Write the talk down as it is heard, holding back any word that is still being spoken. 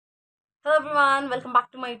Hello everyone, welcome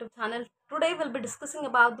back to my YouTube channel. Today we'll be discussing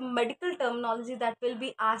about the medical terminology that we'll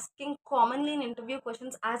be asking commonly in interview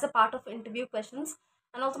questions as a part of interview questions,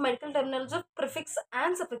 and also medical terminology of prefix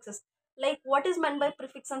and suffixes. Like what is meant by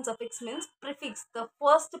prefix and suffix means prefix, the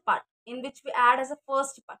first part in which we add as a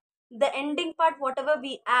first part. The ending part, whatever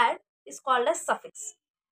we add, is called as suffix.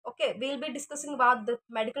 Okay, we'll be discussing about the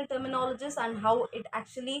medical terminologies and how it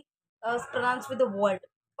actually is pronounced with the word.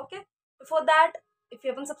 Okay, before that, if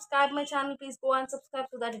you haven't subscribed my channel, please go and subscribe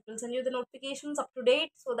so that it will send you the notifications up to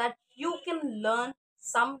date so that you can learn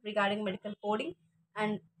some regarding medical coding,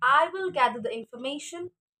 and I will gather the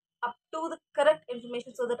information up to the correct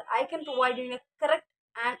information so that I can provide you in a correct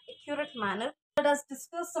and accurate manner. Let us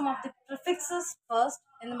discuss some of the prefixes first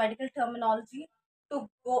in the medical terminology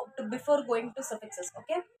before going to suffixes.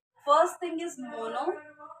 Okay, first thing is mono,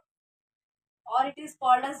 or it is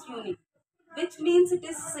called as unique, which means it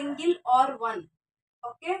is single or one.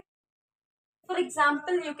 Okay, for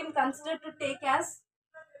example, you can consider to take as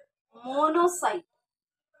monocyte.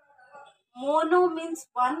 Mono means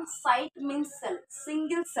one, cyte means cell,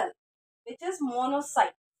 single cell, which is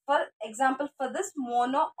monocyte. For example, for this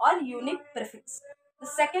mono or unique prefix. The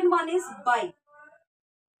second one is bi,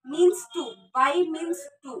 means two. Bi means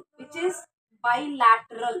two, which is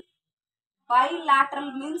bilateral.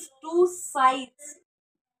 Bilateral means two sides.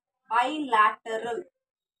 Bilateral.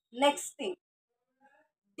 Next thing,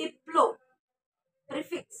 diplo,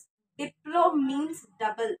 prefix. Diplo means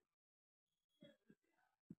double.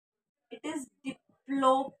 It is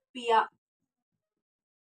diplopia.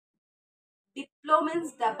 Diplo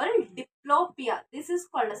means double, diplopia. This is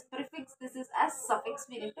called as prefix, this is as suffix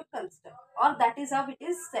we need to consider, or that is how it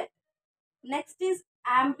is said. Next is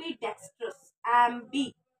ambidextrous.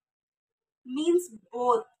 Ambi means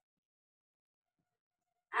both.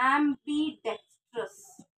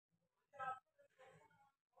 Ambidextrous.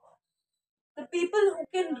 The people who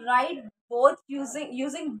can write both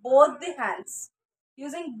using both the hands.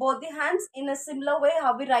 Using both the hands in a similar way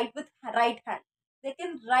how we write with right hand. They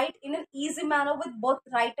can write in an easy manner with both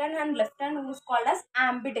right hand and left hand, who is called as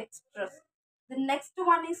ambidextrous. The next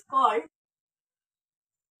one is called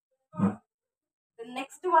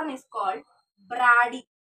brady.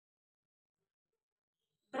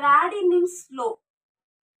 Brady means slow,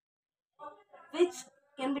 which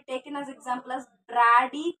can be taken as example as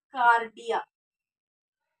bradycardia.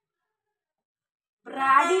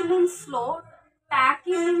 Brady means slow,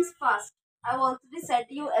 tacky means fast. I've already said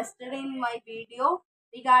to you yesterday in my video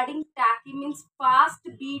regarding tacky means fast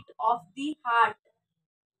beat of the heart.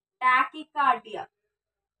 Tachycardia.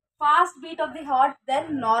 Fast beat of the heart,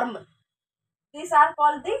 then normal. These are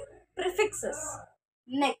called the prefixes.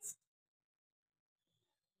 Next,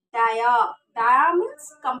 dia. Dia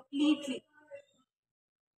means completely.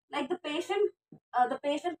 Like the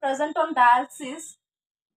patient present on dialysis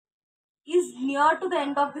is near to the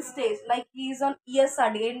end of the stage, like he is on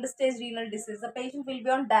ESRD, end stage renal disease. The patient will be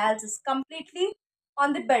on dialysis, completely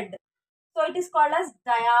on the bed. So it is called as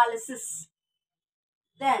dialysis.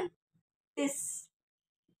 Then this.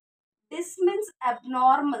 This means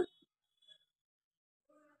abnormal.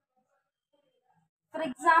 For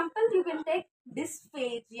example, you can take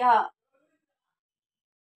dysphagia.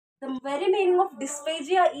 The very meaning of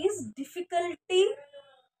dysphagia is difficulty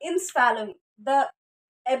in swallowing. The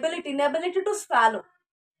inability to swallow.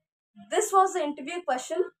 This was the interview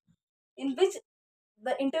question in which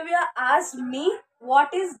the interviewer asked me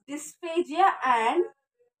what is dysphagia and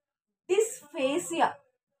dysphasia.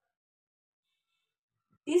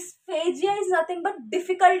 Dysphagia is nothing but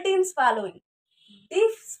difficulty in swallowing.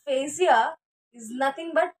 Dysphasia is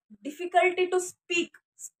nothing but difficulty to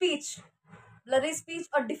speech, blurry speech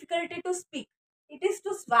or difficulty to speak. It is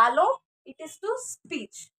to swallow, it is to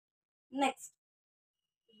speech. Next,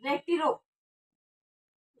 retiro.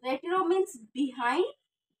 Retiro means behind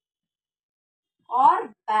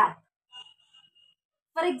or back.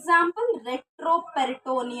 For example,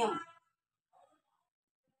 retroperitoneum.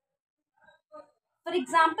 For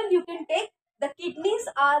example, you can take the kidneys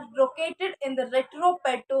are located in the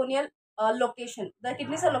retroperitoneal location. The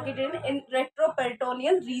kidneys are located in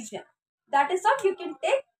retroperitoneal region. That is how you can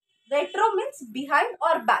take retro means behind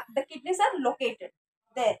or back. The kidneys are located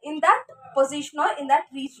there in that position or in that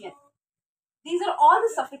region. These are all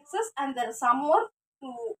the suffixes, and there are some more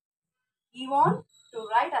to give on to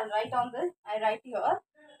write. I'll write on this. I write here.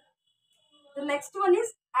 The next one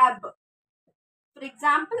is ab. For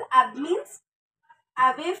example, ab means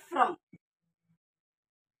away from.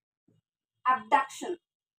 Abduction.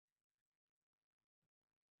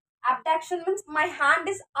 Abduction means my hand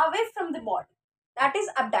is away from the body. That is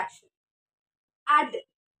abduction. Add.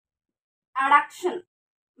 Adduction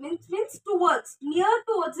means towards, near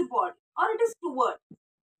towards the body, or it is toward.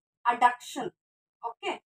 Adduction.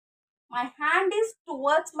 Okay, my hand is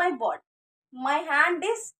towards my body. My hand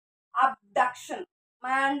is abduction. My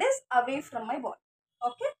hand is away from my body.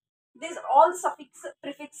 Okay, these are all suffix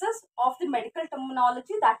prefixes of the medical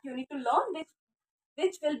terminology that you need to learn,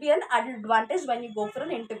 which will be an added advantage when you go for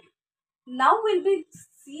an interview. Now we'll be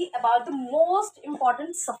see about the most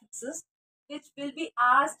important suffixes which will be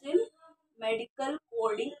asked in medical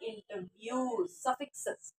coding interviews.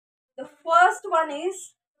 Suffixes. The first one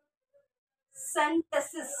is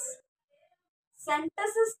synthesis.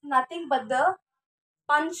 Synthesis is nothing but the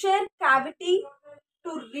puncture cavity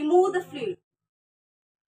to remove the fluid.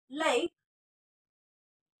 Like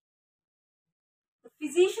the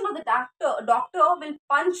physician or the doctor will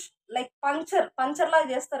puncture la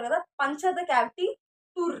chestar kada, puncture the cavity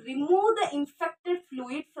to remove the infected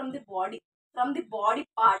fluid from the body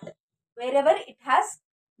part wherever it has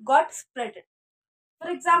got spread. For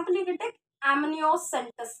example, you can take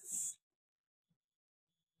amniocentesis.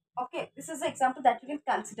 Okay, this is the example that you can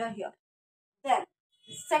consider here. Then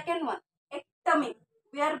second one, ectomy.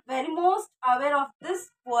 We are very most aware of this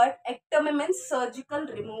word. Ectomy means surgical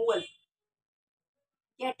removal.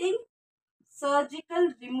 Getting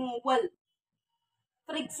surgical removal.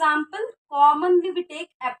 For example, commonly we take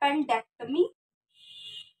appendectomy.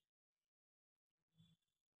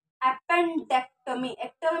 Appendectomy.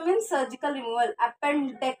 Ectomy means surgical removal.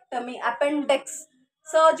 Appendectomy. Appendix.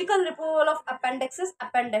 Surgical removal of appendix is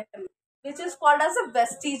appendectomy, which is called as a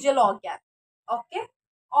vestigial organ. Okay.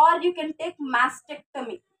 Or you can take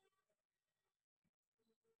mastectomy.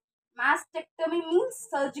 Mastectomy means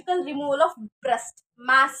surgical removal of breast.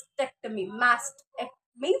 Mastectomy. Mast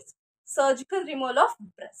means surgical removal of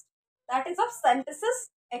breast. That is of synthesis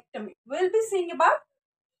ectomy. We'll be seeing about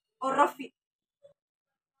orophy.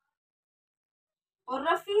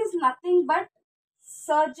 Orophy is nothing but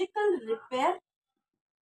surgical repair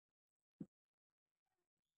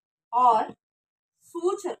or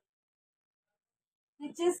suture,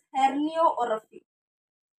 which is herniorrhaphy.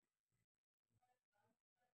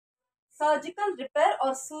 Surgical repair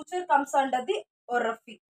or suture comes under the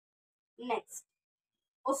orophy. Next,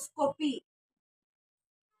 oscopy.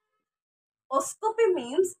 Oscopy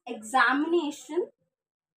means examination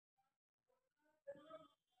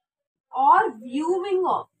or viewing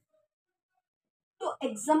of, to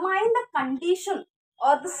examine the condition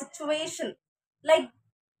or the situation. Like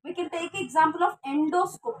we can take example of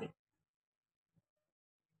endoscopy.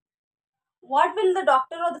 What will the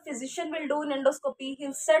doctor or the physician will do in endoscopy?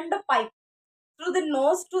 He'll send a pipe through the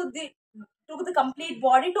nose to the complete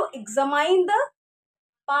body to examine the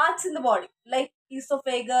parts in the body like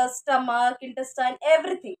esophagus, stomach, intestine,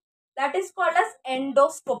 everything. That is called as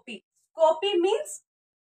endoscopy. Scopy means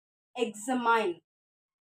examine.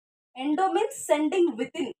 Endo means sending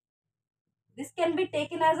within. This can be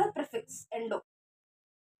taken as a prefix, endo.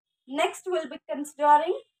 Next, we'll be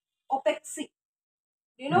considering opexy.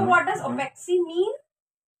 Do you know what does opexy mean?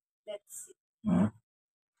 Let's see.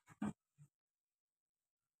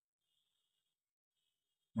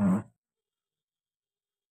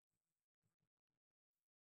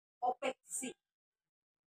 Opexy.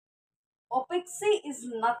 Opexy is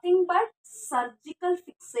nothing but surgical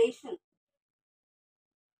fixation.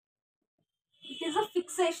 It is a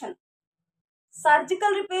fixation. Surgical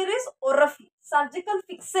repair is orophy. Surgical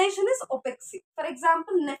fixation is opexy. For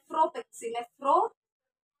example, nephropexy.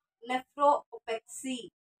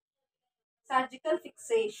 Nephropexy. Surgical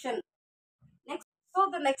fixation. Next, so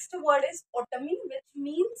the next word is otomy, which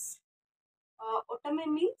means otomy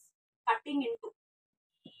means cutting into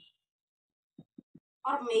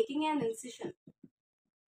or making an incision.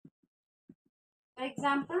 For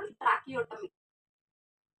example, tracheotomy,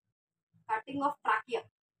 cutting of trachea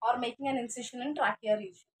or making an incision in trachea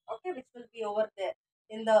region. Okay, which will be over there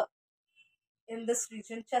in this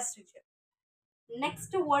region, chest region.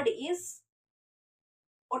 Next word is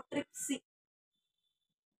otripsy.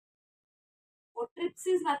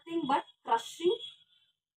 Otripsy is nothing but crushing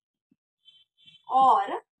or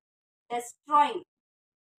destroying.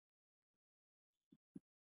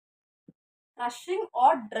 Crushing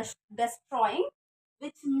or destroying,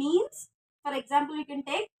 which means, for example, you can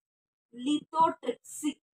take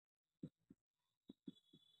lithotripsy.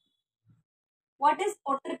 What is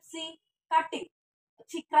otripsy? Cutting.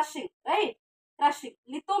 Crushing, right? Crushing.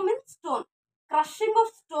 Litho means stone. Crushing of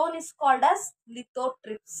stone is called as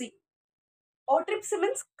lithotripsy. Otripsy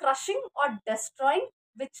means crushing or destroying,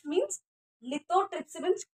 which means lithotripsy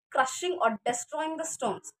means crushing or destroying the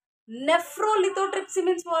stones. Nephrolithotripsy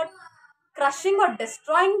means what? Crushing or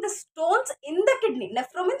destroying the stones in the kidney.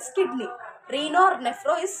 Nephro means kidney. Reno or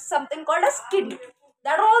nephro is something called as kidney.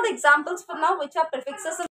 That are all the examples for now which are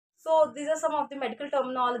prefixes. So these are some of the medical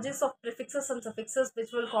terminologies of prefixes and suffixes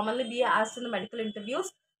which will commonly be asked in the medical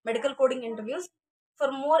interviews, medical coding interviews.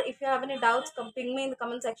 For more, if you have any doubts, come ping me in the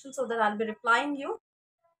comment section so that I'll be replying you.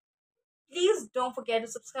 Please don't forget to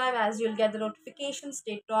subscribe as you'll get the notifications.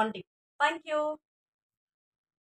 Stay tuned. Thank you.